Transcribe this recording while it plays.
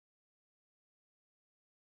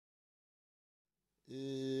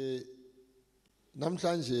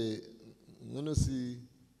Namhlanje ngono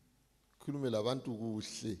sikhulume labantu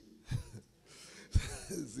kuhle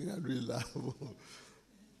singalwi labo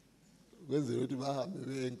kwenzela ukuthi bahambe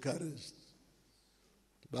be-encouraged,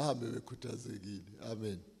 bahambe bekhuthazekile.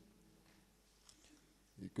 Amen.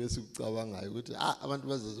 Kwesikucabangayo ukuthi abantu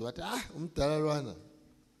bazazi bathi umdala lwana.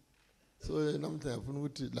 So namhlanje ngifuna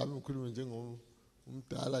ukuthi lami ngikhulume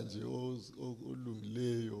njengomdala nje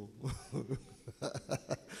olungileyo.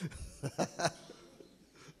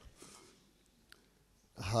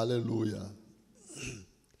 Hallelujah.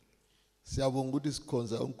 Siyabonga ukuthi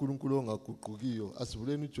sikhonza uNkulunkulu ongaguqukiyo.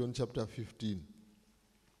 Asivuleni John chapter 15.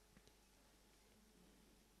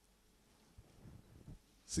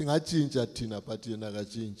 Singatshintsha thina but yena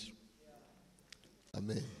akatshintshi.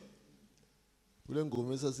 Amen. Kule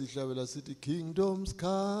ngoma esasihlabela sithi kingdoms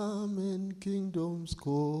come and kingdoms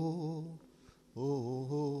go.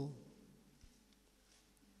 Oh.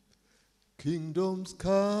 Kingdoms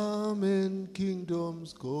come and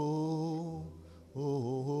kingdoms go.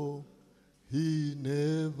 Oh. He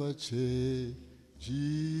never changes.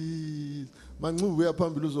 Manxubu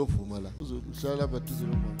uyaphambili uzovuma la. Uzohlala lapha duze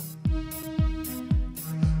nomama.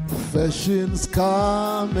 Fashions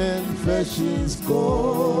come and fashions go.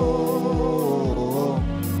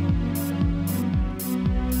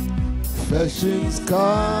 Fashions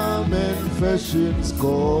come and fashions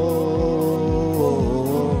go.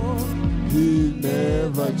 He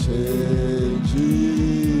never changes.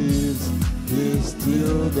 He's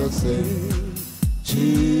still the same.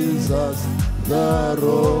 Jesus, the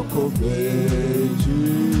rock of ages.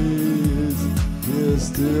 He's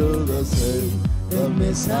still the same. The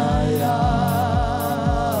Messiah.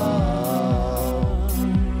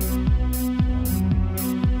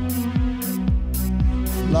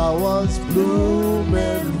 Flowers bloom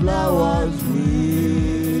and flowers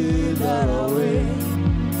wither away.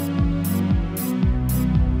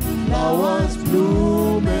 Flowers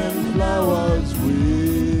bloom and flowers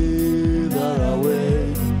wither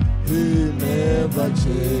away. He never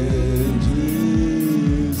changes.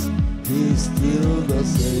 He's still the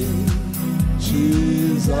same.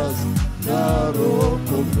 Jesus, the rock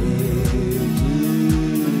of ages,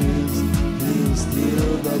 he's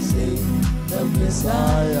still the same, the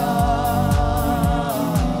Messiah.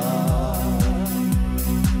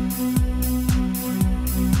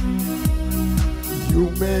 You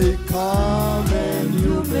may come and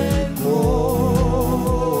you may go.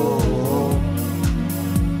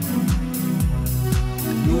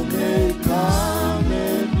 You may come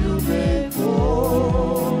and you may go.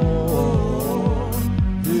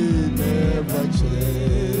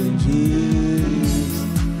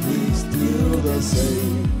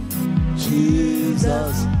 Same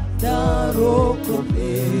Jesus, the rock of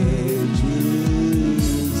ages,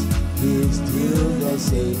 he's still the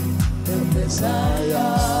same, the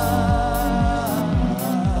Messiah.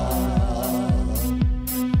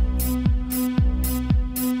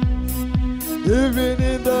 Even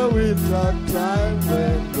in the winter time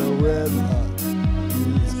when the weather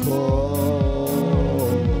is cold,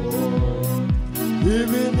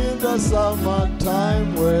 even in the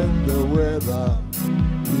summertime when the weather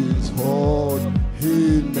is hot,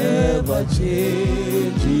 he never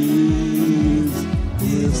changes.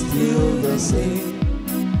 He's still the same.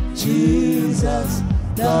 Jesus,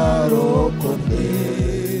 the rock of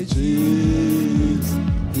ages,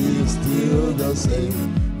 he's still the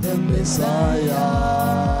same, the Messiah.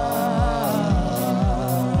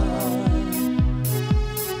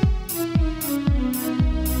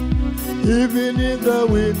 Even in the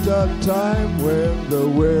winter time when the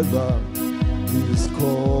weather is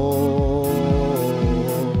cold,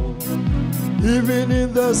 even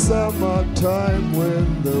in the summertime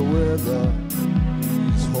when the weather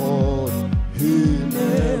is hot, he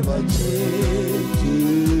never changes.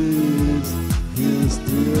 He's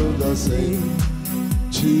still the same.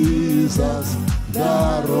 Jesus,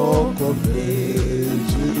 the rock of ages,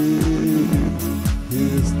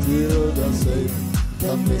 he's still the same.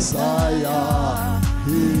 The Messiah,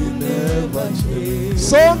 he never changes.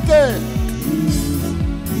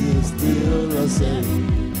 He's still the same.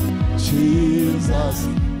 Jesus,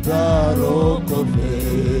 the rock of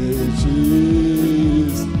ages,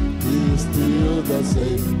 he's still the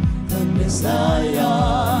same. The Messiah,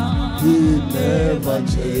 he never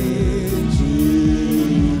changes.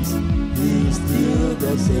 He's still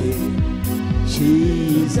the same.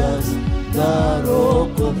 Jesus, the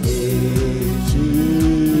rock of ages,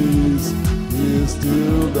 he's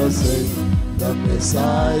still the same. The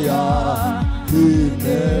Messiah, he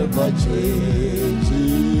never changes.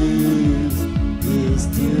 He's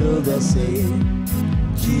still the same.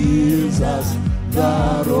 Jesus,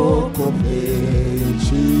 the Rock of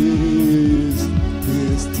Ages,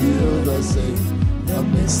 He is still the same, the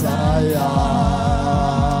Messiah.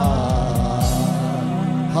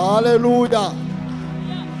 Hallelujah.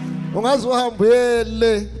 Ungazi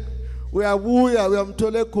uhambele uyabuya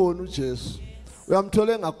uyamthole khona uJesu.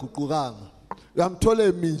 Uyamthole ngaguqukanga. Uyamthole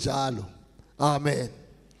eminjalo. Amen.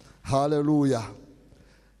 Hallelujah.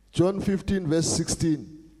 John 15 verse 16.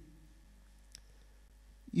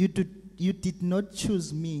 You did not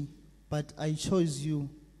choose me, but I chose you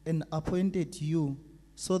and appointed you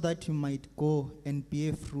so that you might go and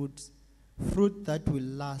bear fruit that will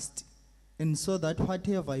last, and so that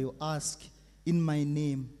whatever you ask in my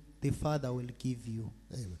name, the Father will give you.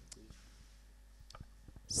 Amen.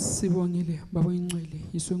 Sibongile baba ingcwele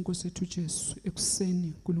yiswe Nkosi yethu Jesu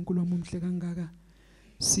ekuseni uNkulunkulu wami omhle kangaka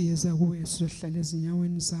siyeza kuwe sizohlala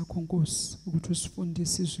ezinyaweni zakho Nkosi ukuthi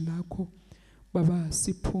usifundise izwi lakho baba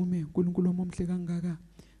siphume uNkulunkulu wami omhle kangaka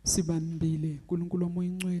sibambile uNkulunkulu wami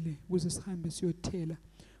oyingcwele ukuze sihambe siyothela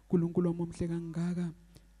uNkulunkulu wami omhle kangaka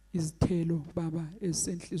izithelo baba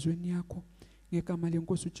esenhlizweni yakho ngegama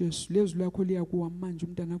lenkosi uJesu lezwi lakho liyakuwa manje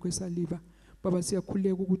umntana wakho esaliva baba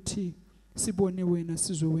siyakhuleka ukuthi sibone wena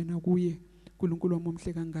sizwe wena kuye uNkulunkulu wami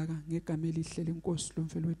omhle kangaka ngegama elihle lenkosi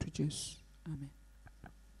lomfelo wethu Jesu amen.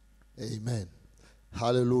 Amen.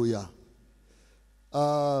 Hallelujah.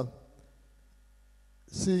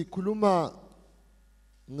 Sikhuluma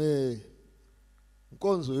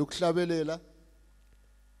ngenkonzo yokuhlabelela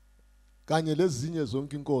kanye lezinye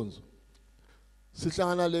zonke inkonzo.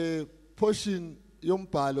 Sihlangana le portion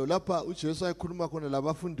yombhalo lapha uJesu ayikhuluma khona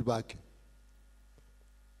labafundi bakhe.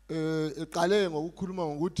 Eqale ngokukhuluma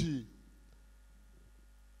ngokuthi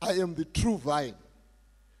I am the true vine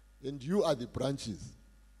and you are the branches.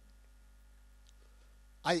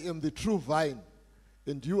 I am the true vine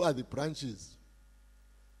and you are the branches.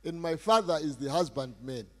 And my Father is the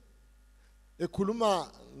husbandman.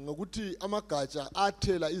 Ekhuluma ngokuthi amagatsha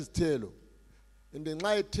athela izithelo. And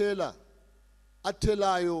ngenxa ethela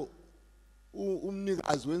athelayo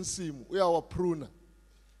umnikazi wensimu uyawapruna.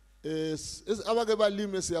 Abake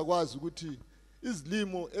balime siyakwazi ukuthi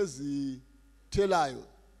izilimo ezithelayo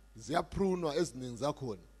ziyaprunwa eziningi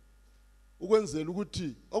zakhona. Ukwenzela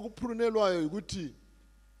ukuthi okuprunelwayo ukuthi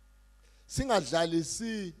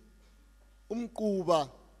singadlalisi umquba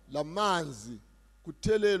lamanzi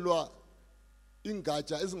kuthelelwa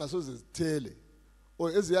ingatsha ezingasoze zithele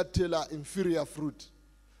or eziyathela inferior fruit,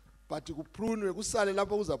 but kuprunwe kusale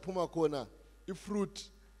lapho kuzaphuma khona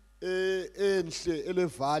ifruit enhle ele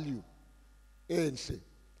value enhle.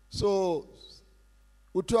 So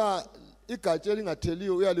uthiwa igatsha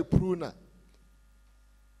elingatheliyo uyalipruna,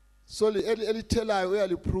 so elithelayo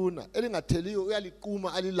uyalipruna, elingatheliyo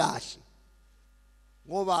uyaliquma alilahle,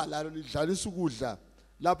 ngoba lalo lidlalisa ukudla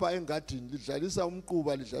lapha engadini, lidlalisa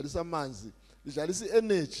umquba, lidlalisa amanzi, lidlalisa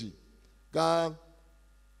energy ka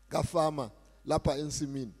farmer lapha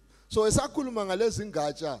ensimini. So esakhuluma ngalezi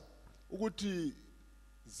ingatsha ukuthi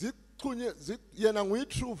ziqhunye yena nguyi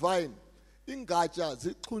true vine, ingatsha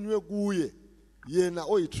ziqhunywe kuye yena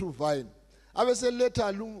oyi true vine. Abese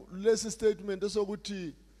letha lesi statement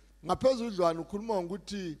esokuthi ngaphezulu udlwana ukhuluma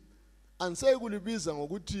ngokuthi angiseyi kulibiza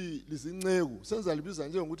ngokuthi lizinceku, senza libiza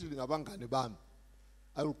nje ngokuthi lingabangane bami.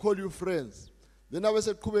 I will call you friends. Then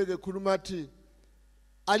abese qhubeke ekhuluma athi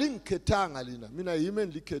alingikhethanga lina, mina yimi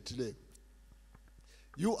engilikhethileyo.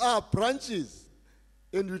 You are branches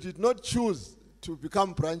and you did not choose to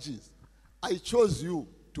become branches. I chose you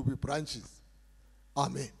to be branches.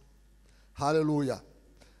 Amen. Hallelujah.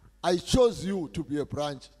 I chose you to be a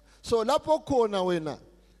branch. So lapho khona wena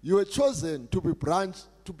you were chosen to be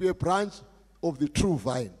a branch of the true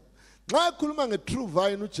vine. Nxa ekhuluma nge-true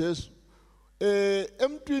vine uJesu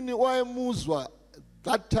emntwini wayemuzwa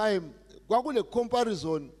that time kwakule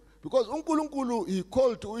comparison, because uNkulunkulu he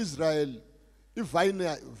called to Israel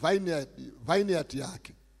vineyard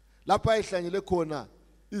yakhe lapha ehlanyele khona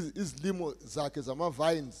izilimo zakhe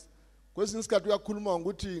zama-vines. Kwesinye isikhathi uyakhuluma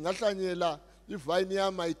ukuthi ngahlanyela ivine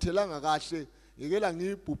yami ayithelanga kahle ngekela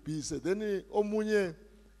ngiyibhubhise, then omunye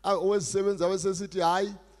owezisebenza wesesithi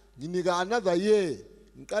hayi nginika another year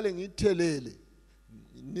ngiqale ngiyithelele,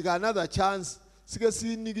 nginika another chance, sike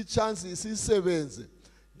sinika ichance sisebenze.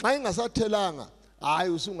 Nxa ingasathelanga hayi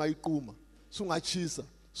usungayiquma, usungachisa,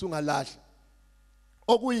 usungalahla.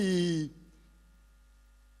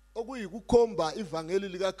 Okuyikhomba ivangeli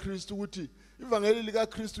lika Kristu ukuthi ivangeli lika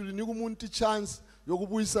Kristu linika umuntu ichance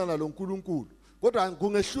yokubuyisana loNkulunkulu. Kodwa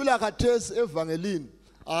kungehlula khathesi evangelini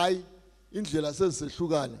hayi indlela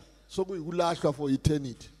sezisehlukana, sokuyikulahlwa for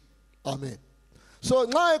eternity. Amen. So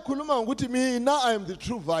nxa ekhuluma ukuthi mina I am the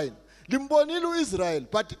true vine, limbonile uIsrael,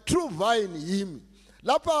 but true vine yimi.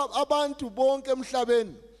 lapha abantu bonke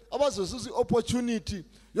emhlabeni abazosusa i-opportunity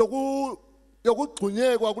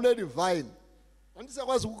yokugxunyekwa kule divine. Anti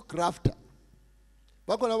siyakwazi ukugrafta.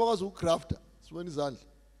 Bakhona abakwazi ukugrafta. Sibona izandla.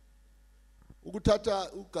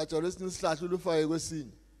 Ukuthatha ugatsha lwesinye isihlahla ulufake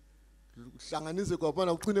kwesinye. Kuhlanganise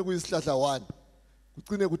kwaphana kucine kuyisihlahla one.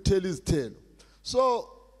 Kucine kuthela izithelo. So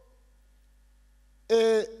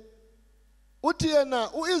uthi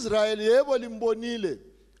yena uIsrael yebo limbonile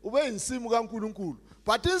ube insimu kaNkuluNkulu,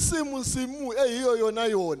 but insimu eyiyo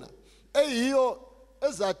yona eyiyo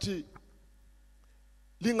ezathi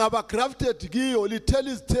lingaba grafted kiyo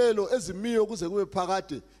lithela izithelo ezimiyo kuze kube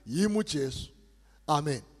phakade yimi uJesu.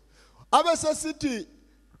 Amen. Abese sithi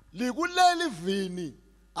likuleli vini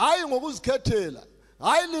hayi ngokuzikhethela,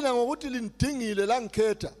 hayi lina ngokuthi linidingile la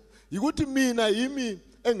ngikhetha, yikuthi mina yimi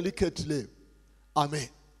engilikhethileyo. Amen.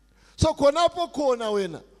 So khonapho khona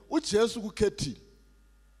wena uJesu kukhethile.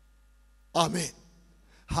 Amen.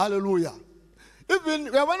 Hallelujah. Even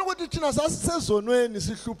uyabona ukuthi thina sasisezonweni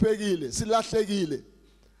sihluphekile, silahlekile.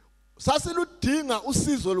 Sasiludinga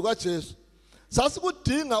usizo lukaJesu.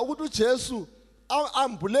 Sasikudinga ukuthi uJesu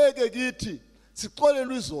ambuleke kithi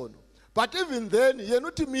sixolelwe izono. But even then yena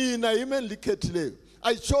uthi mina yimi engilikhethileyo.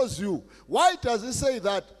 I chose you. Why does he say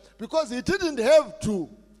that? Because he didn't have to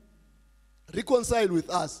reconcile with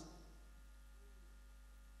us.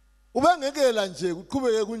 Ubengekela nje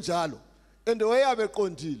kuqhubeke kunjalo and wayabe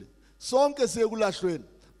eqondile sonke siye kulahlweni,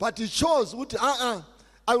 but he chose ukuthi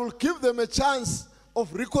I will give them a chance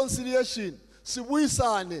of reconciliation.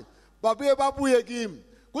 Sibuyisane babuye kimi.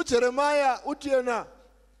 KuJeremiah uthi yena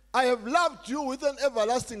I have loved you with an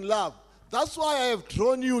everlasting love. That's why I have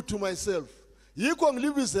drawn you to myself. Yikho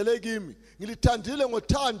ngilibizele kimi, ngilithandile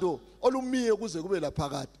ngothando olumiye kuze kube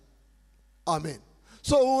laphakade. Amen.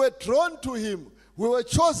 So we were drawn to him. We were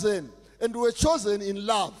chosen, and we were chosen in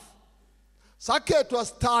love. Sakhethwa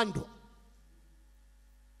sithandwa.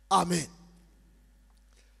 Amen.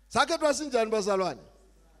 Sakhethwa sinjani bazalwane?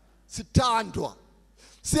 Sithandwa.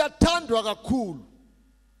 Siyathandwa kakhulu.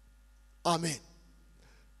 Amen.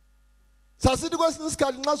 Sasithi kwesinye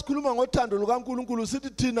isikhathi nxa sikhuluma ngothando lukaNkuluNkulu sithi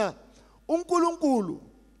thina uNkuluNkulu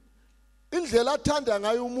indlela athanda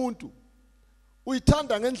ngayo umuntu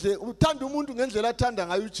uyithanda ngendlela, uthanda umuntu ngendlela athanda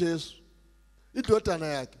ngayo uJesu indodana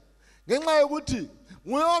yakhe, ngenxa yokuthi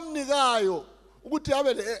nguye omnikayo ukuthi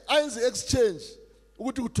ayenze exchange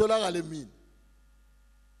ukuthi kutholakale mina.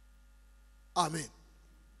 Amen.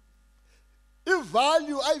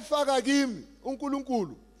 I-value ayifaka kimi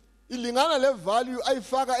uNkulunkulu ilingana le value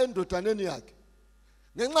ayifaka endodaneni yakhe,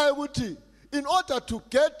 ngenxa yokuthi in order to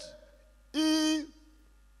get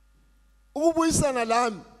ukubuyisana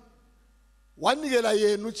lami wanikela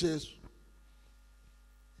yena uJesu.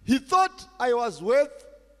 He thought I was worth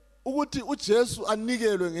ukuthi uJesu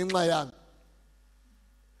anikelwe ngenxa yami.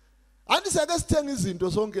 Andisake sithenga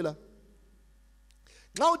izinto sonke la.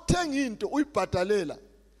 Nxa uthenga into uyibhadalela,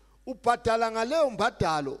 ubhadala ngaleyo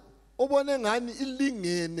mbadalo obone ngani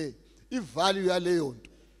ilingene ivalue yaleyo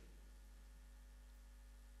nto.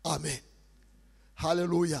 Amen.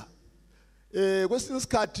 Hallelujah. Kwesinye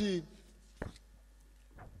isikhathi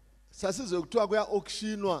sasizwe kuthiwa kuya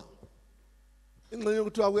auctionwa ingxenye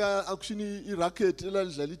kuthiwa kuya auction i-racket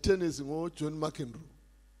elalidlala i-tennis ngoJohn McEnroe.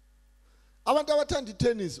 Abantu abathanda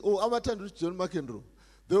i-tennis abathanda uJohn McEnroe,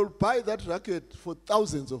 they will buy that racket for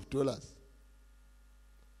thousands of dollars.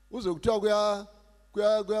 Uzwe kuthiwa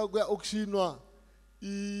kuya auctionwa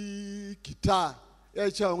i-guitar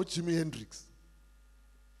eyayitshaywa nguJimi Hendrix.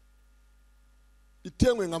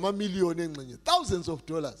 Ithengwe ngama-million engxenye, thousands of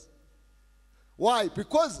dollars. Why?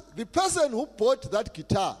 Because the person who bought that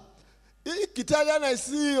guitar, i-guitar lana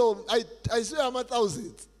ayisiyo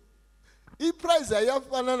ama-thousands. I-price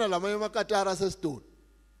ayafanana lamanye amakatara asesitolo.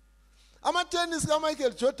 Ama-tennis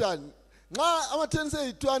kaMichael Jordan, nxa ama-tennis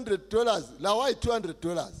ayi-$200, lawa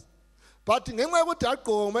ayi-$200. But ngenxa yokuthi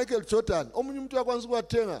agqoka uMichael Jordan, omunye umuntu uyakwanisa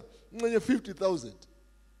ukuwathenga ingxenye 50,000.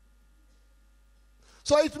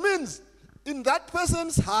 So it means in that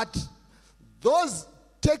person's heart, those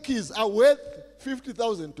turkeys are worth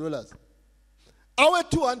 $50,000. Our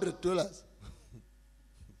 $200.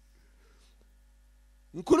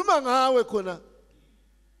 Ngikhuluma ngawe khona.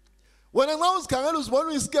 Wena nxa uzikhangela uzibona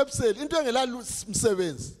uyiskepsel into engela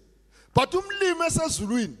msebenzi. But umlimi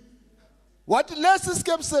esezulwini wathi lesi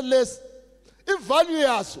skepsel lesi ivalue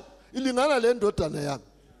yaso ilingana le ndodana yami.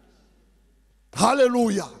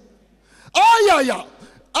 Hallelujah. Ayaya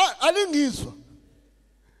alingizwa.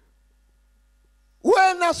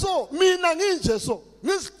 Wena so mina nginje so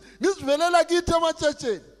ngizivelela kithi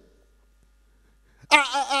emachurcheni.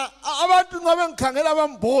 Abantu ngabe ngikhangela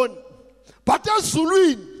abamboni but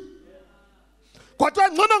ezulwini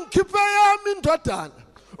Kodwa ngcono ngikhiphe yami indodana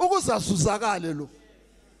ukuze asuzakale lo.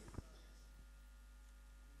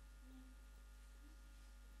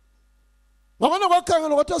 Ngabona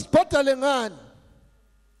kwakhangela ukuthi sibhadale ngani.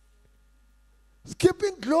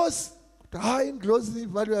 Skipping close, high close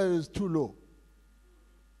value is too low.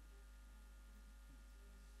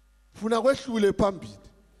 Funa kwehlule phambili.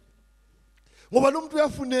 Ngoba lo muntu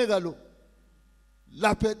uyafuneka lo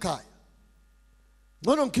lapha ekhaya.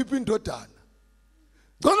 Ngcono ngikhiphe indodana.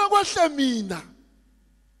 Ngcono kwehle mina.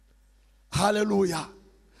 Hallelujah.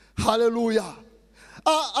 Hallelujah.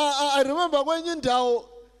 I remember kwenye indawo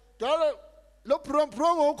dala lo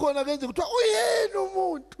promo ukhona kenje kuthiwa uyini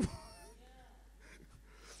umuntu.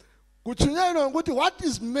 Kutshinyana ukuthi what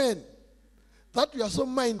is man that you are so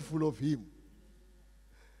mindful of him.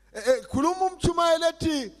 Khuluma umtshumayela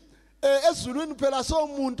ethi ezulwini phela so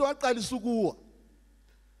umuntu waqalisa ukuwa.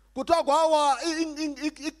 Kuthiwa kwawa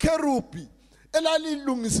ikerubi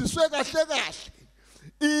elalilungisiswe kahle kahle.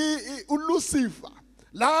 uLucifer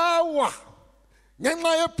lawa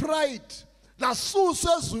ngenxa ye pride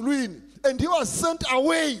lasuswa ezulwini and he was sent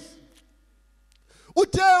away.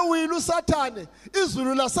 Uthe wilu Sathane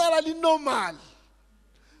izulu lasala linormal.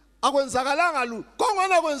 Akwenzakalanga lutho.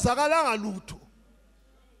 Kongona kwenzakalanga lutho.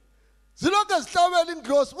 Zilokho zihlabela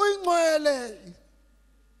indlozi uyingcwele.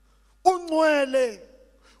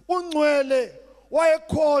 Ungcwele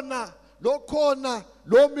wayekhona lokhona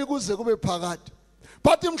lomi kuze kube phakade.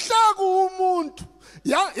 But imhlaku umuntu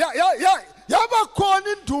yaba khona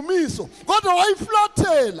indumiso kodwa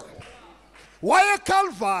wayiflathela. Waye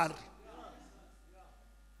Calvary.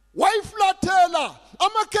 Wayiflathela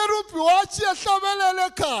amakerubi wathi ehlabelele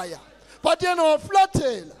ekhaya but yena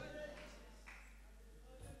waflathela.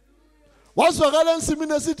 Wazwakala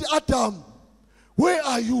ensimini esithi Adam, where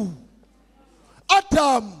are you?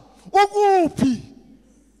 Adam, ukuphi?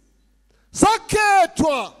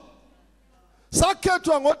 Sakhethwa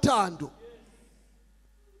ngothando.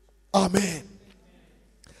 Amen.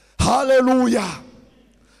 Hallelujah.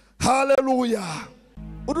 Hallelujah.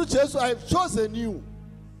 Uthi Jesu, I have chosen you.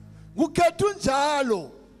 Ukhetha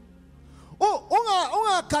unjalo.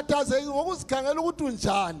 Ungakhathazeki ngokuzikhangela ukuthi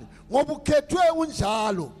unjani ngoba ukhethwe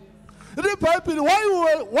unjalo. The Bible,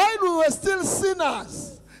 while we were still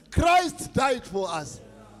sinners, Christ died for us.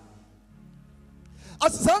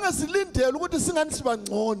 Asizange silindele ukuthi singani siba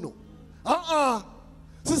ngcono.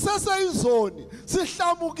 Siseseyizoni,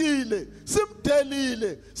 sihlamukile,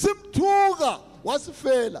 simdelile, simthuka,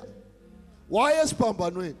 wasifela.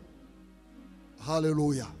 Wayesiphambanweni.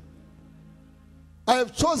 Hallelujah. I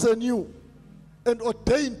have chosen you and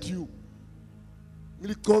ordained you.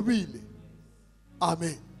 Ngiligcobile.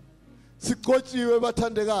 Amen. Sikhotshiwe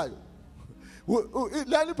bathandekayo.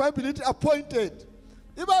 Leli Bible lithi appointed.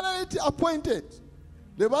 Ibala lithi appointed.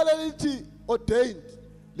 Lebala lithi ordained.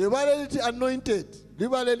 Lebala lithi anointed.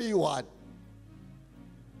 Libala liyi-one.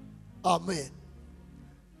 Amen.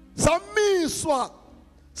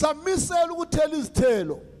 Samisela ukuthela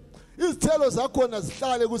izithelo. Izithelo zakhona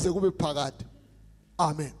zihlale kuze kube phakade.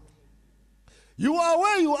 Amen. You are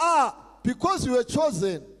where you are because you were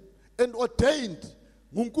chosen and ordained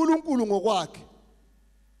nguNkulunkulu ngokwakhe.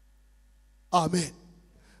 Amen.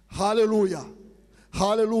 Hallelujah.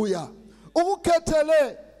 Hallelujah.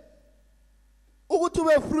 Ukukhethele ukuthi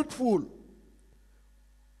ube fruitful.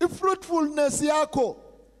 If fruitfulness yakho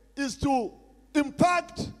is to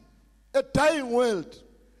impact a dying world,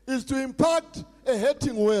 is to impact a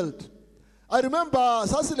hating world. I remember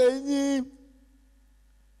sasile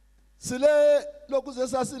lokhu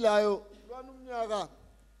sasilayo lwana umnyaka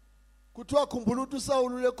kuthiwa khumbula ukuthi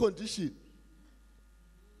uSawulu le condition.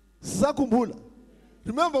 Sizakhumbula.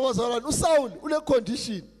 Remember wazalwana uSawulu ule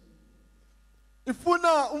condition.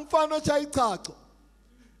 Ifuna umfana ocha ichacho.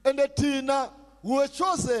 And thina we were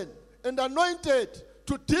chosen and anointed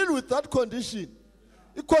to deal with that condition.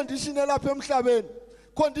 I-condition elapha emhlabeni.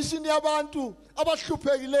 Condition yabantu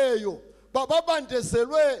abahluphekileyo.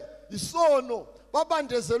 Babandezelwe isono,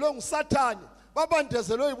 babandezelwe nguSathane,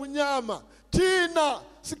 babandezelwe ibunyama. Thina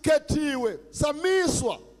sikhethiwe,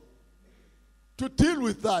 samiswa to deal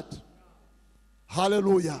with that.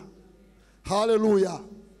 Hallelujah. Hallelujah.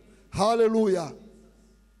 Hallelujah.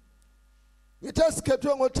 Ngithe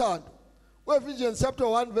sikhethwe ngothando. Ephesians chapter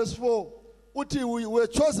 1 verse 4. Uthi we were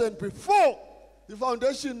chosen before the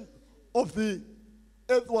foundation of the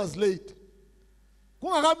earth was laid.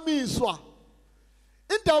 Kungakamiswa.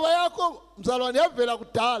 Indaba yakho mzalwane yavela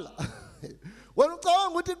kudala. Wena ucabanga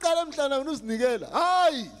ukuthi iqala emhlana wena uzinikela.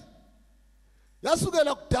 Hayi.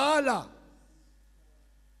 Yasukela kudala.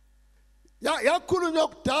 Yakhulunywa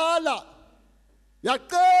kudala.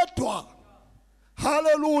 Yaqedwa.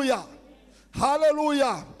 Hallelujah.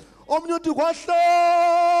 Hallelujah. Omnye uthi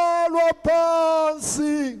kwahlelwa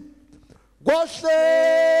phansi,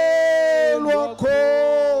 kwahlelwa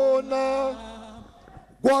khona,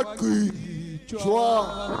 kwagqitshwa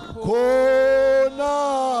khona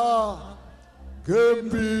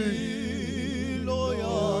ngempilo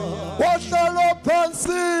yakho. Kwahlelwa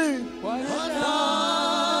phansi,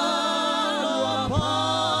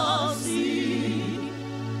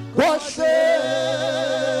 kwahlelwa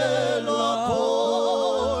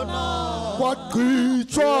khona,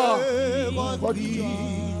 kwagqitshwa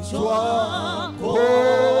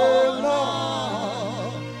khona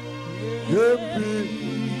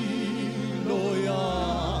ngempilo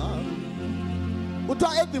yakho. Utha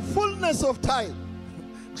at the fullness of time,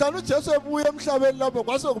 mhlawumbe uJesu ebuya emhlabeni lapho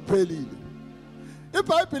kwase kuphelile.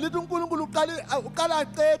 iBhayibheli lithi uNkulunkulu uqala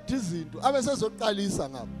aqeda izinto abesezoqalisa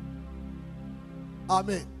ngabo.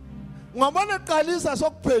 Amen. Ungabona eqalisa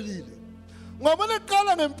sokuphelile. Ungabona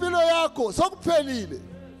eqala ngempilo yakho sokuphelile.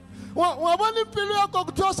 Ungabona impilo yakho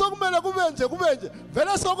kuthiwa sokumele kube nje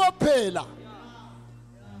vele sokwaphela.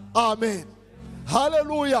 Amen.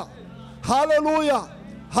 Hallelujah. Hallelujah.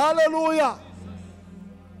 Hallelujah.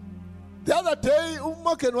 The other day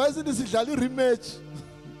uMorgan wayesithi sidlala i-rematch.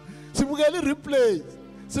 Sibukela i-replay.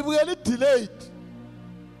 Sibukela i-delayed.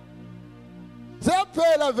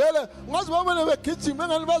 Seyaphela vele ungazi babone begijima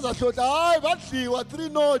engani bazahlohla hayi badliwa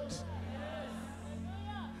 3-0.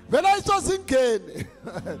 Vele ayisosingene.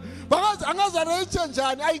 Bakazi angazi arrange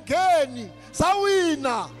njani ayingeni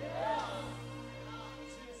sawina.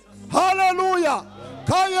 Hallelujah.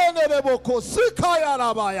 Kayene leboko sikhaya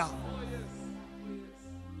labaya.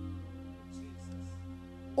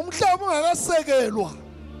 Umhlaba ungakasekelwa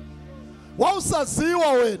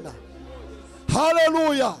wawusaziwa wena.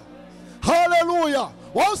 Hallelujah. Hallelujah.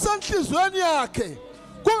 Wawusenhlizweni yakhe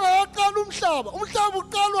kungaqala umhlaba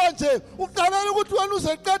uqalwa nje uqalela ukuthi wena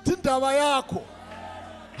uzeqeda indaba yakho.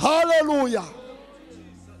 Hallelujah.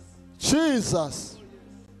 Jesus.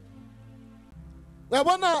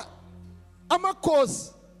 Uyabona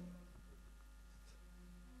amakhosi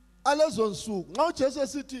alezo nsuku nxa uJesu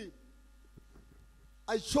esithi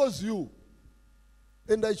I chose you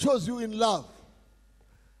and I chose you in love.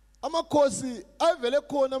 Amakhosi ayivele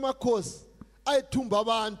khona amakhosi ayithumba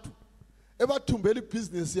abantu ebathumbela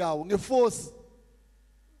ibhizinesi yawo ngeforce.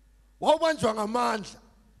 Wawubanjwa ngamandla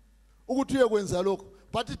ukuthi uyekwenza lokho,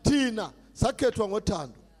 but thina sakhethwa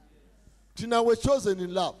ngothando. Thina were chosen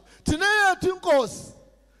in love. Thina yethu inkosi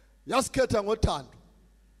yasikhetha ngothando.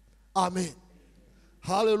 Amen.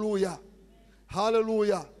 Hallelujah.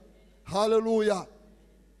 Hallelujah. Hallelujah.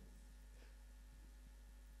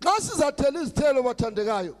 Xa sizathela izithelo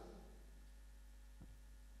bathandekayo,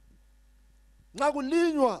 nxa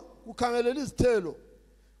kulinywa kukhangelela izithelo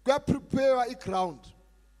kuyaprepare iground.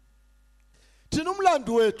 Thina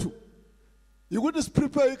umlando wethu yikuthi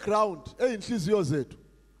siprepare iground eyinhliziyo zethu.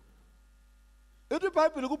 Ithi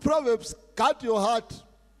iBhayibheli kuProverbs, guard your heart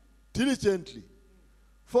diligently,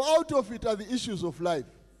 for out of it are the issues of life.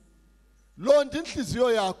 Londa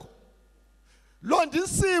inhliziyo yakho, londa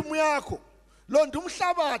insimu yakho, londa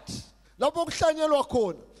umhlabathi lapho kuhlanyelwa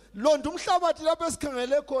khona, londa umhlabathi lapho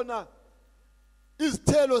esikhangele khona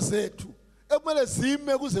izithelo zethu ekumele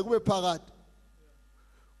zime kuze kube phakade.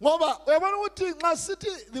 Ngoba uyabona ukuthi nxa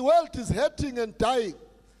sithi the world is hurting and dying,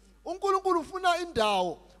 uNkulunkulu ufuna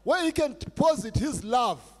indawo where he can deposit his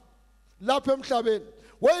love lapha emhlabeni,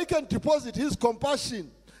 where he can deposit his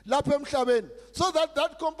compassion lapha emhlabeni, so that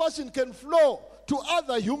that compassion can flow to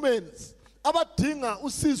other humans abadinga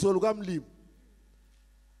usizo lukaMlimo.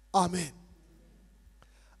 Amen.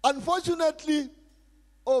 Unfortunately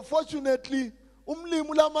or fortunately, umlimi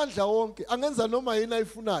ulamandla wonke angenza noma yini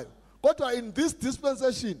ayifunayo. Kodwa in this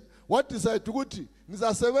dispensation what decide ukuthi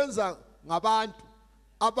nizasebenza ngabantu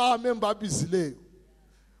abamemba abizileyo.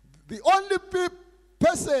 The only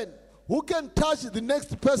person who can touch the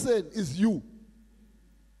next person is you.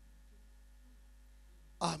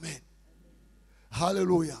 Amen.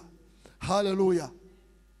 Hallelujah. Hallelujah.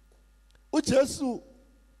 uJesu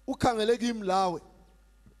ukhangele kimi lawe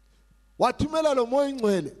wathumela lo moya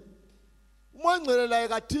ingcwele. Umoya ingcwele la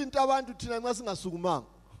ekathinta abantu thina nxa singasukumanga.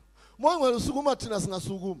 Umoya ingcwele usukuma thina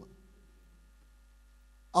singasukuma.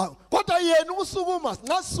 Kodwa yena usukuma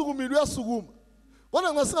nxa sisukumile uyasukuma.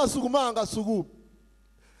 Kodwa nxa singasukumanga ngasukuma.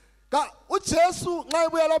 Ka uJesu nxa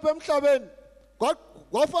ebuya lapha emhlabeni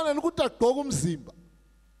kwafanele ukuthi agqoke umzimba.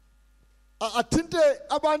 Athinte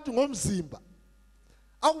abantu ngomzimba.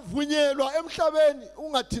 Akuvunyelwa emhlabeni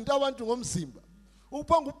ungathinta abantu ngomzimba.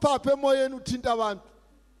 Uphanga uphapha emoyeni uthinta abantu.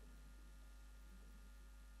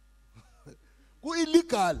 Ku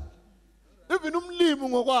illegal. Even umlimi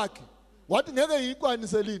ngokwakhe wathi ngeke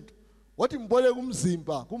ngiyikwanise linto wathi ngiboleke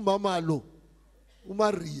umzimba kumama lo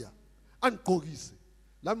uMaria angiqokise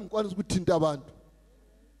lami ngikwanisa ukuthinta abantu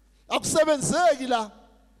akusebenzeki la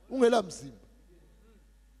ungela mzimba.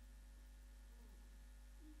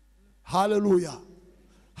 Hallelujah,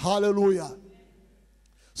 hallelujah.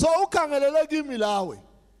 So ukhangelele kimi lawe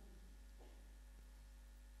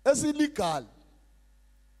esiligal.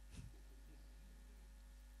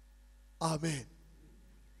 Amen.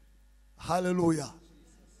 Hallelujah,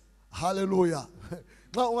 hallelujah.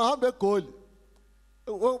 Xa ungahamba eGoli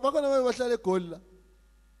bakhona bahlala eGoli la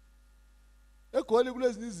eGoli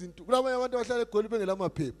kulezi izinto kulabanye abantu abahlala eGoli bengela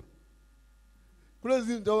amaphepha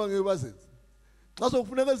kulezi izinto abangeke bazenze xa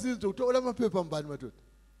sokufuneka izinto uthola amaphepha mbani madoda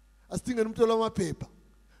asidingeni umuntu olamaphepha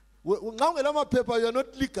nxa ungela amaphepha you are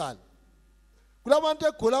not legal. Kulabantu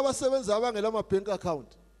eGoli abasebenza abangela ama-bank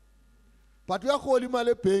account but uyahola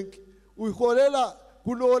imali ebank uyiholela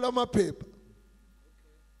kulo lamaphepha.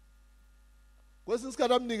 Kwesinye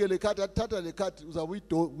isikhathi amnike le card athatha le card uzabe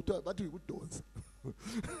bathi uyikudonsa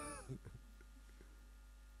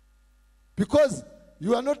because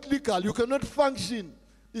you are not legal, you cannot function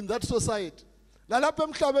in that society. Lalapha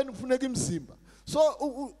emhlabeni kufuneka imzimba.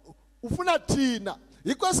 So ufuna thina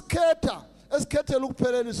yikho esikhethela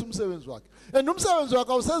ukuphelelisa umsebenzi wakhe. And umsebenzi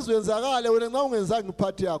wakhe awusezwenzakale wena nxa ungenzanga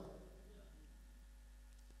iphathi yakho.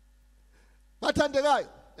 Bathandekayo,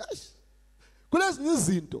 yes. Kulezi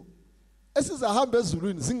izinto esizahamba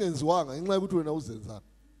ezulwini zingenziwanga ngenxa yokuthi wena uzenzanga.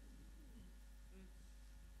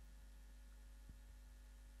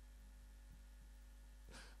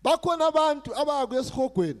 Bakhona abantu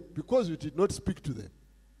abakwesihogweni because you did not speak to them.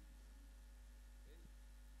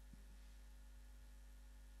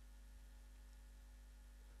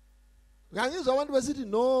 Ngangizwa abantu besithi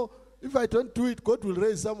no, if I don't do it God will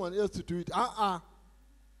raise someone else to do it.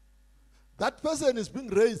 That person is being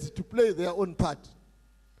raised to play their own part,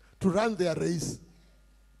 to run their race.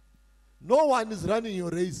 No one is running your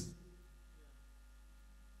race.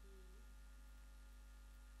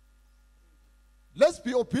 Let's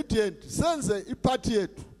be obedient. Senze iphathi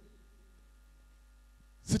yethu.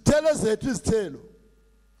 Sithele zethu izithelo.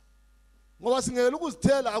 Ngoba singeke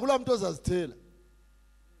ukuzithela akula muntu ozazithela.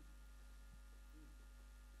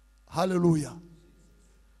 Hallelujah.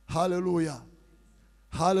 Hallelujah.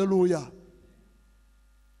 Hallelujah.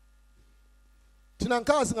 Thina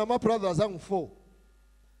nkazi ngama brothers angu4.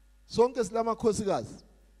 Sonke silamakhosikazi.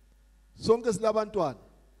 Sonke silabantwana.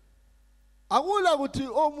 Akula ukuthi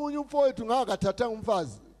omunye umfowethu ngakathatha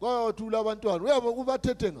umfazi kwathi ulabantwana uyabe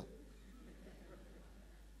kubathethe nga.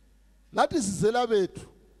 Lathi sizela bethu.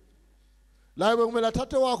 La bekumele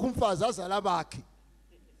athathe wakhe umfazi azala bakhe.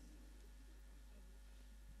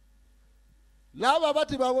 Laba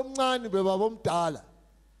bathi babomncane bebabomdala.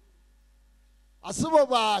 Asibo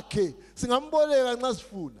bakhe singamboleka nxa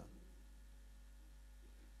sifuna.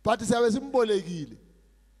 But siyabe simbolekile.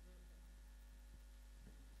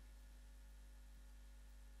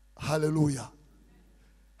 Hallelujah.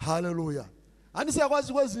 Hallelujah. Ani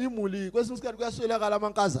siyakwazi kwezinye imuli kwesinye isikhathi kuyaswelakala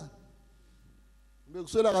amankazana.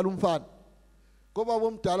 Bekuswelakala umfana. Ngoba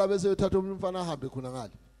bomdala bese bethatha omunye umfana ahambe khona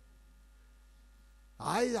ngale.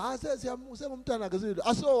 Hayi siyamumntana ke sithi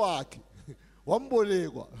asowakhe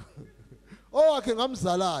wambolekwa. Owakhe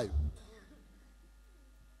ngamzalayo.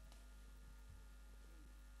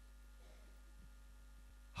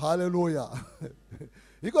 Hallelujah.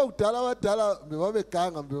 Yiko kudala abadala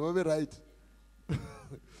bebabeganga bebabe right.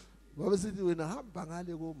 Babe sithi wena hamba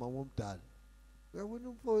ngale ko mama omdala. Uyabona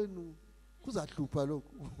umfowenu kuzahlupha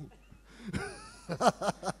lokho.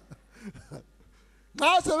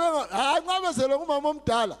 Nxa sebengabezele kumama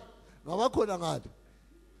omdala ngabakhona ngale.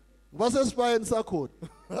 Ngibase sipayeni sakhona.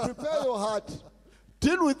 Prepare your heart.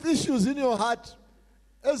 Deal with issues in your heart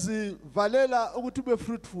ezivalela ukuthi ube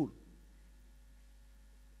fruitful.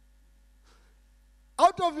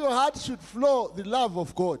 Out of your heart should flow the love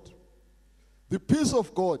of God, the peace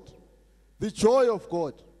of God, the joy of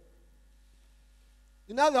God.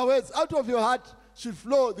 In other words, out of your heart should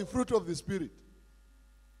flow the fruit of the Spirit.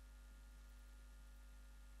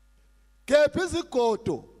 Kepha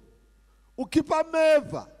izigodo ukhipha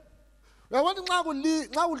ameva. Uyabona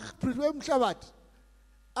nxa uprepare umhlabathi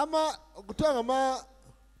kuthiwa ngama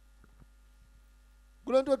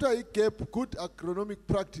kulento kuthiwa i-gap, good agronomic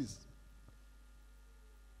practice.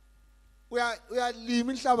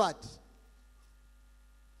 Uyalima inhlabathi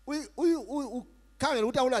ukhangela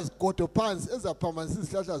ukuthi awulazigodo phansi ezaphambanisa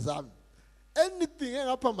izihlahla zami. Anything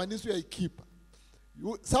engaphambanisa uyayikhipha.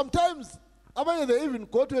 Sometimes abanye they even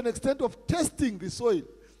go to an extent of testing the soil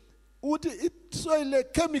ukuthi isoil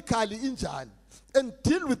chemically injani and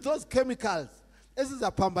deal with those chemicals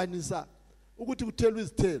ezizaphambanisa ukuthi kuthelwe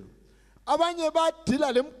izithelo. Abanye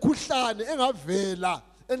badila lemkhuhlane engavela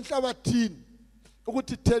enhlabathini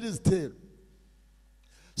ukuthi ithele izithelo.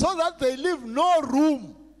 So that they leave no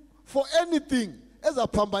room for anything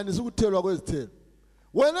ezaphambanisa ukuthelwa kwezithelo.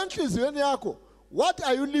 Wena enhliziyweni yakho, what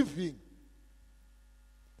are you living?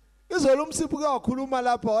 Izolo umsipho kakhuluma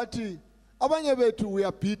lapha wathi abanye bethu we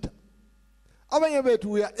are bitter. Abanye bethu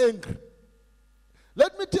we are angry.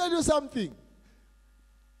 Let me tell you something.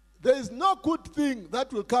 There is no good thing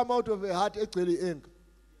that will come out of a heart egcwele anger,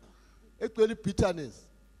 egcwele bitterness.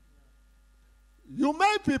 You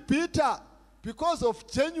may be bitter because of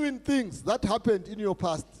genuine things that happened in your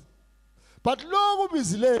past. But lo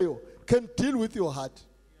kubizileyo can deal with your heart.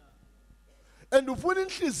 And ufuna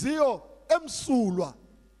inhliziyo emsulwa.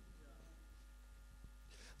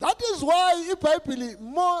 That is why iBhayibheli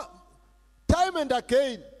more time and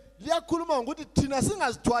again liyakhuluma ngokuthi thina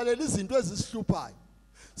singazithwaleli izinto ezisihluphayo.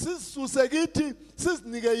 Sisuse kithi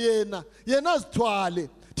sizinike yena, yena azithwale.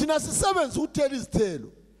 Thina sisebenza ukuthela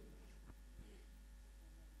izithelo.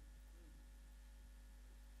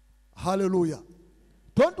 Hallelujah.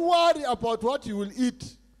 Don't worry about what you will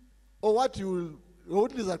eat or what you will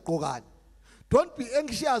izaqokana. Don't be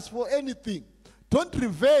anxious for anything. Don't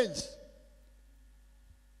revenge.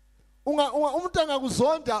 Umuntu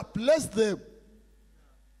angakuzonda, bless them.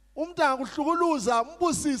 Umuntu angakuhlukuluza,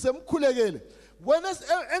 mbusise, mkhulekele. Wena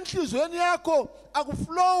enhlizweni yakho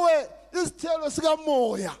akuflowe isithelo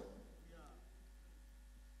sikamoya.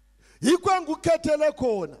 Yikho engikukhethele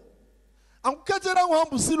khona. Angikukhethela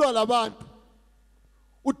uhamba usilwa labantu.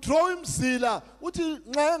 Udraw imzila uthi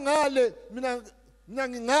nxa ngale mina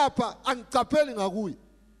ngingapha angicapheli ngakuye.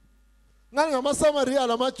 Ngani ngamaSamaria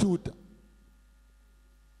lamaJuda.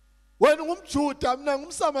 Wena ngumJuda mina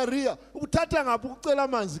ngumSamaria ukuthatha ngaphi ukucela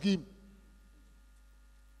amanzi kimi.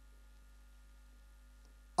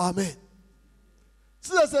 Amen.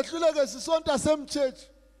 Size sehluleke sisonta semchurch.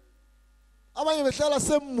 Abanye behlala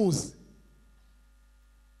semmuzi.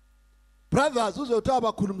 Brothers uzothi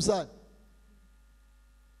abakhulumisana.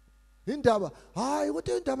 Indaba, hayi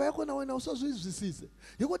ukuthi indaba yakho na wena usozizwisise.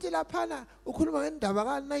 Ukuthi laphana ukhuluma ngendaba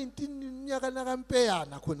ka19 iminyaka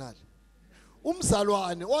nakampeyana khonale.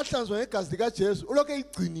 Umzalwane ohlanzwa ngegazi likaJesu ulokho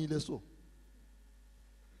eyigcinile so.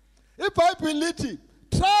 iBhayibheli lithi,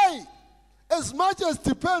 try as much as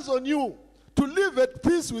depends on you to live at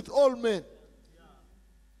peace with all men.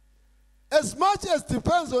 As much as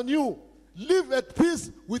depends on you, live at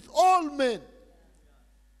peace with all men.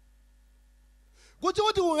 Kuthi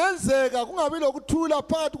kungenzeka kungabi lokuthula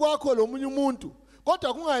phakathi kwakho lomunye umuntu,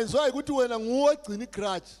 kodwa kungayenziwa ukuthi wena nguwe ogcina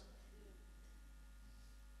igrudge.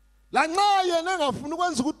 La nxa yena engafuni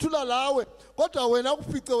ukwenza ukuthula lawe, kodwa wena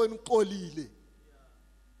ukufice wena uxolile.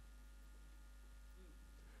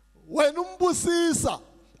 Wena umbusisa,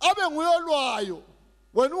 abe nguyolwayo,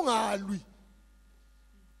 wena ungalwi.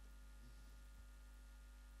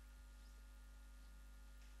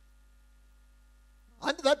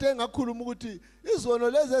 Anti that engakhuluma ukuthi izono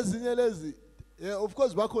lezi ezinye lezi of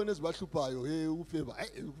course bakhona ezibahluphayo ufeva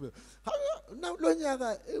lo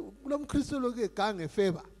nyaka kulomkristo loke gange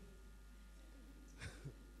favor.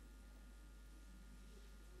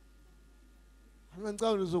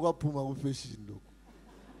 Ngicabanga uzokwaphuma ku fashion lokho.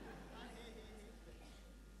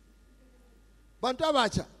 Bantu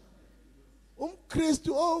abatsha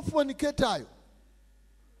umkristu ofornicatayo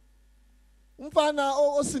umfana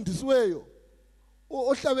osindisiweyo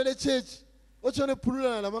ohlabele church otshone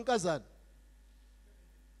phululana namankazana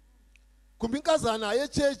kumbe inkazana ye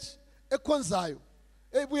church ekhonzayo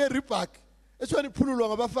ebuye Reabuc etshone iphululwa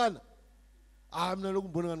ngabafana mina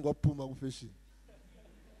lokumbona ngani kwaphuma ku fashion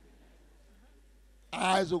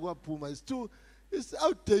ayizokwaphuma it's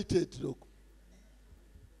outdated lokho.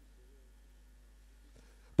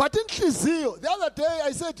 But inhliziyo, the other day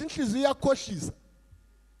I said inhliziyo iyakhohlisa.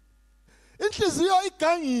 Inhliziyo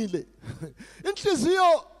igangile.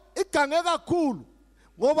 Inhliziyo igange kakhulu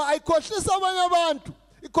ngoba ayikhohlisa abanye abantu,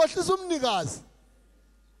 ikhohlisa umnikazi.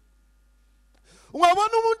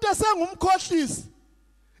 Ungabona umuntu esengumkhohlisi,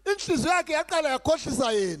 inhliziyo yakhe yaqala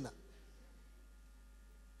yakhohlisa yena.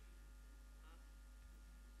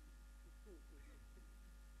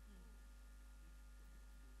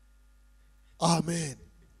 Amen.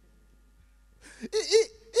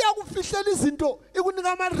 Iyakufihlela izinto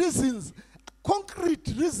ikunika ama reasons,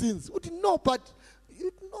 concrete reasons. Uthi no but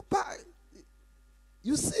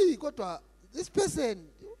you see kodwa this person,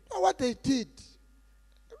 you know what they did.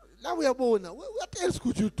 Now we are born. What else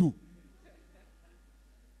could you do?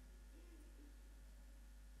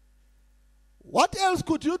 What else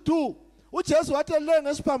could you do? uJesu wathi elenge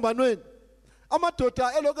esiphambanweni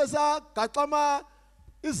amadoda elokesa gaxama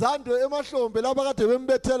izando emahlombe lapha kade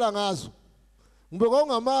bembethela ngazo mbe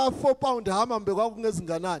kwangama 4 pound hama mbe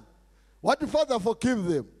kwakungezinganani. What Father forgive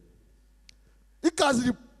them.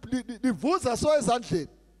 Igazi livuza so ezandleni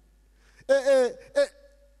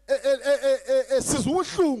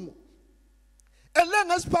sizuhlungu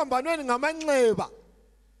elenge siphambanweni ngamanxeba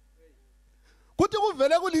kuthi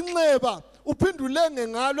kuvele kulinxeba uphindulenge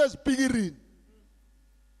ngalo ezipikirini.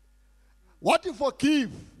 What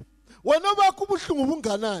forgive wena bakho ubuhlungu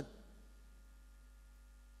bunganani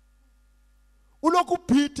ulokhu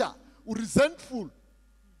Peter uresentful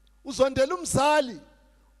uzondela umzali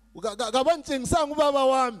kabantshengisanga ubaba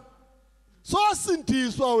wami so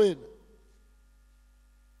asindiswa wena.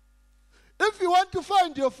 If you want to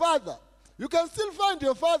find your father, you can still find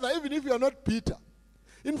your father even if you are not Peter.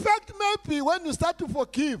 In fact, maybe when you start to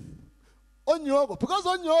forgive onyogo, because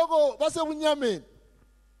onyogo basebunyameni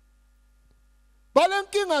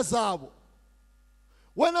balenkinga zabo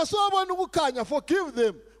wena so ubona ukukhanya, forgive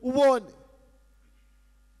them ubone.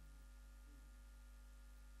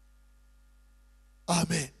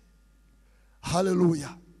 Amen.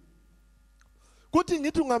 Hallelujah. Kuthi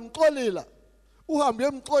ngithi ungamxolela uhambe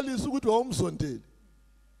emxolisa ukuthi wawumzondeli.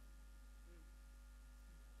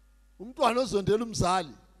 Umntwana ozondela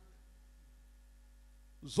umzali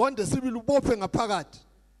zonde sibili ubophe ngaphakathi.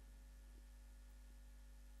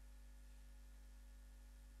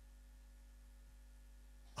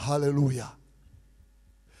 Hallelujah.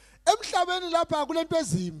 Emhlabeni lapha kulento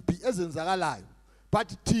ezimbi ezenzakalayo, but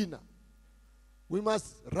thina we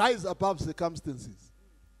must rise above circumstances.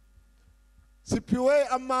 Siphiwe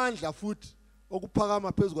amandla futhi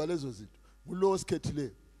okuphakama phezulu kwalezo zinto ngulo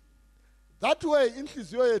osikhethileyo. That way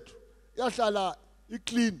inhliziyo yethu yahlala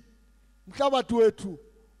iclean, umhlabathi wethu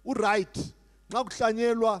uright. Nxa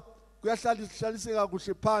kuhlanyelwa kuyahlaliseka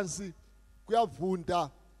kuhle phansi,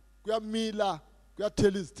 kuyavunda, kuyamila,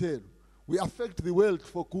 kuyathela izithelo. We affect the world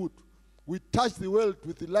for good. We touch the world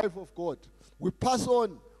with the life of God. We pass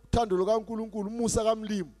on uthando lukaNkulunkulu, umusa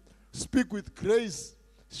kaMlimo. Speak with grace.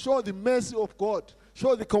 Show the mercy of God.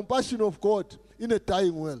 Show the compassion of God in a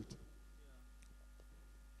dying world.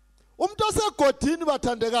 Umuntu osegodini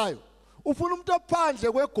bathandekayo ufuna umuntu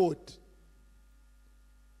ophandle kwegodi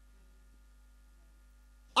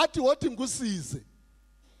athi wothi ngikusize.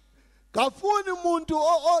 Kafuni umuntu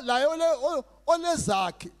layo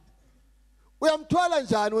olezakhe. Uyamthwala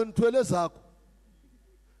njani wena uthwele zakho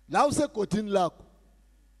la usegodini lakho.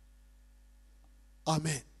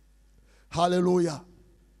 Amen. Hallelujah.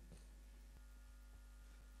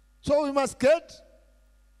 So we must get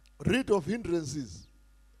rid of hindrances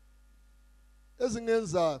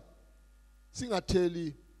ezingenza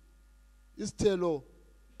singatheli isithelo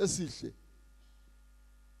esihle.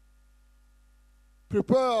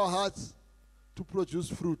 Prepare our hearts to produce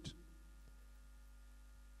fruit.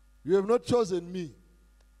 You have not chosen me,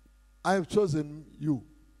 I have chosen you.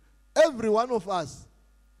 Every one of us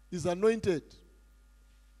is anointed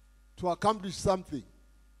to accomplish something.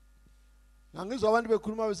 Angizwa abantu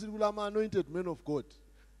bekhuluma besithi kulama anointed men of God.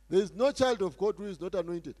 There is no child of God who is not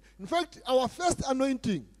anointed. In fact, our first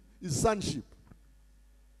anointing is sonship.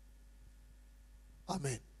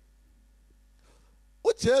 Amen.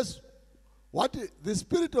 uJesu what the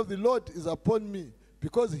Spirit of the Lord is upon me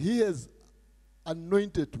because he has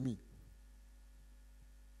anointed me.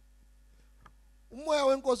 Umoya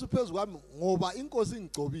wenkosi uphezu kwami ngoba inkosi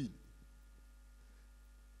ingigcobile.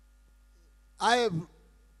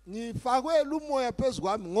 Ngifakwe umoya phezu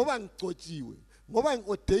kwami ngoba ngigcotshiwe, ngoba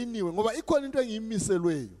ngiordainiwe, ngoba ikhona into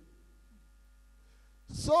engiyimiselweyo.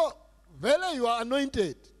 So vele you are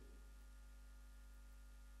anointed.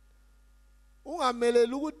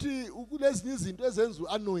 Ungameleli ukuthi ukulezinye izinto ezenza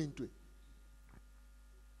uanointwe.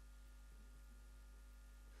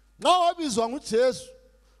 Nxa wabizwa nguJesu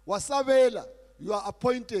wasabela, you are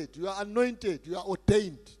appointed, you are anointed, you are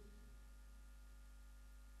ordained.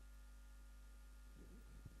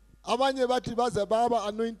 Abanye bathi baze baba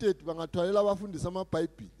anointed bangathwalela abafundisi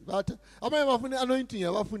amaBhayibheli. Bathi abanye bafuna anointing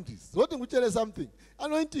yabafundisi. Zothi ngutshele something.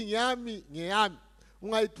 Anointing yami ngeyami.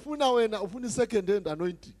 Ungayifuna wena ufuna second hand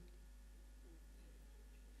anointing.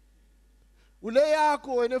 Ule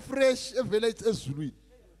yakho wena fresh evela ezulwini.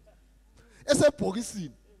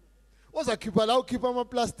 Esebhokisini. Ozakhipha la ukhipha ama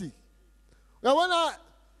plastic. Uyabona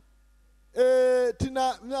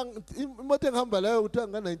thina imoto engihamba layo uthiwa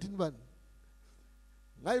nga19 bani.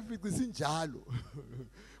 Ngayifica isinjalo.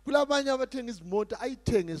 Kulabanye abathenga izimoto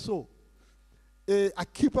ayithenge so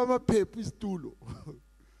akhipha amaphepha isitulo.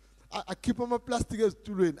 Akhipha ama plastic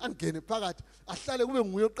ezitulweni angene phakathi ahlale kube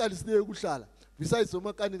nguye oqalisile ukuhlala besides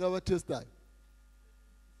omakanika abathestayo.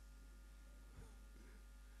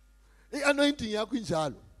 I-anointing yakho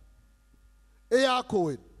injalo eyakho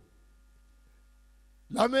wena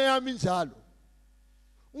lami eyami injalo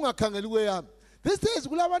ungakhangeli kweyami. These days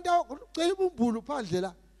kulabantu abacela ibumbulo phandle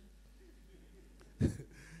la.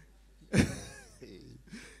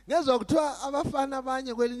 Ngezwe kuthiwa abafana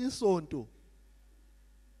abanye kwelinye isonto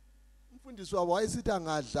umfundisi wabo wayesithi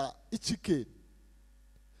angadla ichicken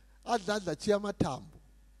adla chiya amathambo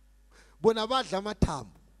bona badla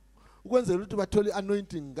amathambo ukwenzela ukuthi bathole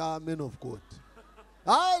anointing ka man of God.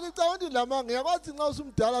 Hayi ngicabanga ukuthi lama ngiyakwazi nxa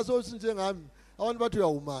usumdala sosinjengami abantu bathi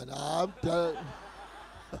uyawumana. Ha mdala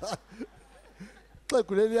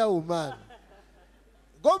xeguleli yawumana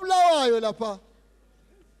ngobulawayo lapha.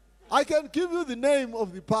 I can give you the name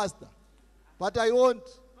of the pastor, but I won't.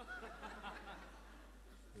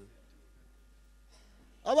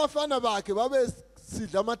 Abafana bakhe babe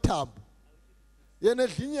sidla amathambo. Yena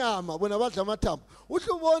edla inyama bona badla amathambo.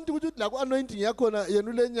 Uhle ubone ukuthi la ku anointing yakhona yena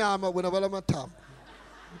ule nyama bona bala amathambo.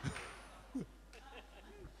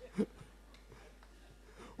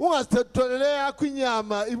 Ungasitholele yakho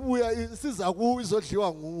inyama ibuya siza ku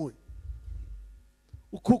izodliwa nguwe.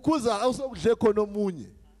 Ukhukhuza awusokudle khona omunye.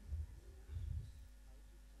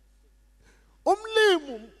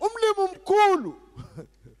 Umlimo mkhulu.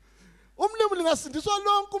 Umlimo lingasindiswa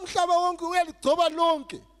lonke umhlaba wonke uyaligcoba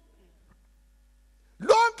lonke.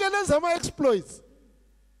 Lonke lenza ama exploits.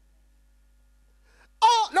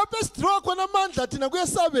 Lapho esithrow khona amandla thina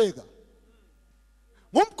kuyesabeka.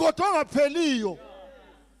 Ngumgodo ongapheliyo.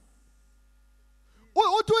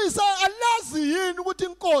 Uthi uyisa alazi yini ukuthi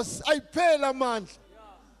inkosi ayiphela amandla.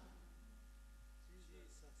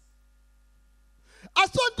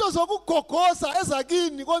 Asonto zokugogoza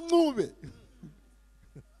ezakini koNcube.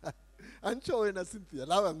 Antsho wena Cynthia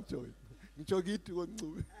lawa ngitsho wena. Ngitsho kithi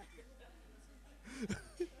koNcube.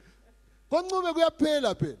 KoNcube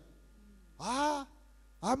kuyaphela phela.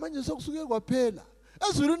 Manje sokusuke kwaphela.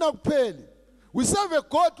 Ezulwini akupheli. We serve a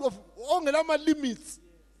God of ongelama limits.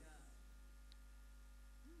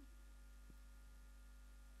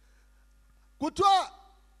 Kuthiwa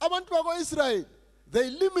abantu bako-Israyeli they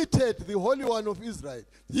limited the Holy One of Israel.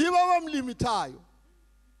 Yibo abamlimitayo.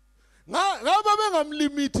 Ngaba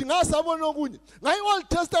bengamlimiti ngasabona okunye. Ngayi-Old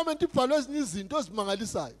Testament ibhalwe ezinye izinto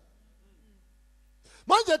ezimangalisayo.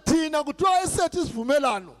 Manje thina kuthiwa esethu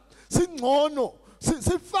isivumelano singcono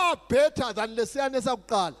sifa better than lesiyane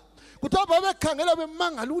esakuqala. Kuthiwa babekhangela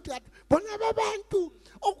bemangala ukuthi bona abantu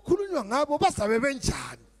okukhulunywa ngabo bazabe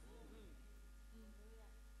benjani.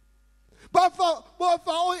 Bafa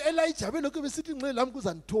Elijah belokhu besithi nxe lami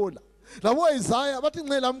kuzanithola. Labo Isaiah bathi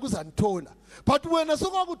nxe lami kuzanithola. But wena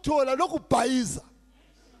sokukuthola lokhu bhayiza.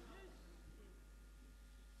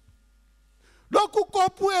 Lokhu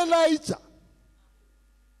kophu Elijah.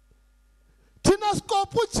 Thina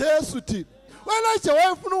sikophu Jesu thina. Elijah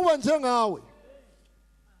wayefuna ukuba njengawe.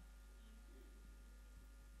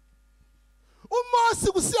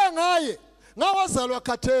 Umasi kusiya ngaye ngawazalwa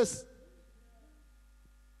khathesi.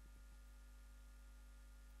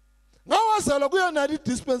 Ngawazalwa kuyona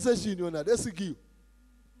dispensation yona lesikiwe.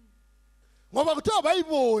 Ngoba kuthiwa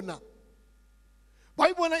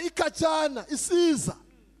bayibona ikhatshana isiza.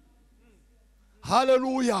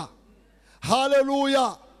 Hallelujah.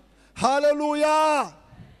 Hallelujah. Hallelujah.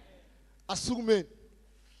 Asukumeni.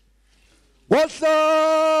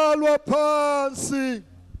 Wahlalwa phansi.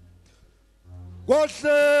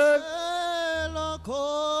 Wahlelwa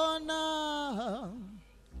khona.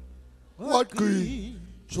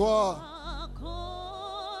 Waqijwa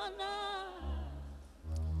khona.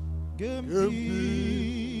 Ngempilo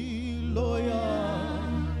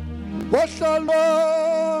yami.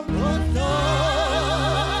 Wahlalwa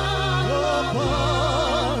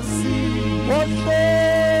phansi.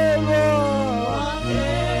 Wahlelwa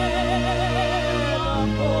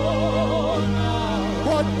khona.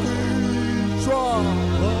 Waqijwa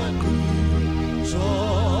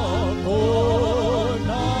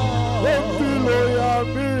khona. Ngempilo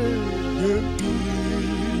yami. Ngempilo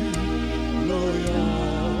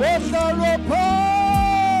yami. Wahlalwa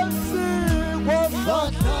phansi.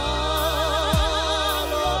 Wahlalwa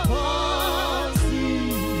phansi.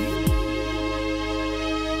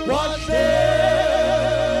 Wahlelwa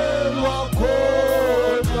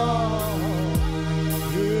khona.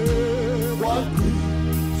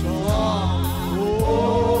 Waqijwa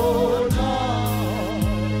khona.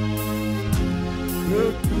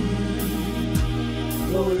 Ngempilo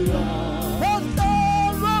yami.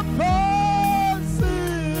 Wahlelwa phansi.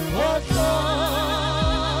 Wahlelwa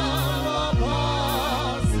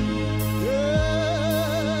phansi.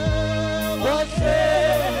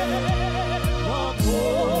 Wahlelwa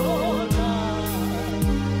khona.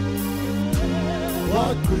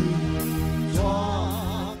 Waqijwa joy.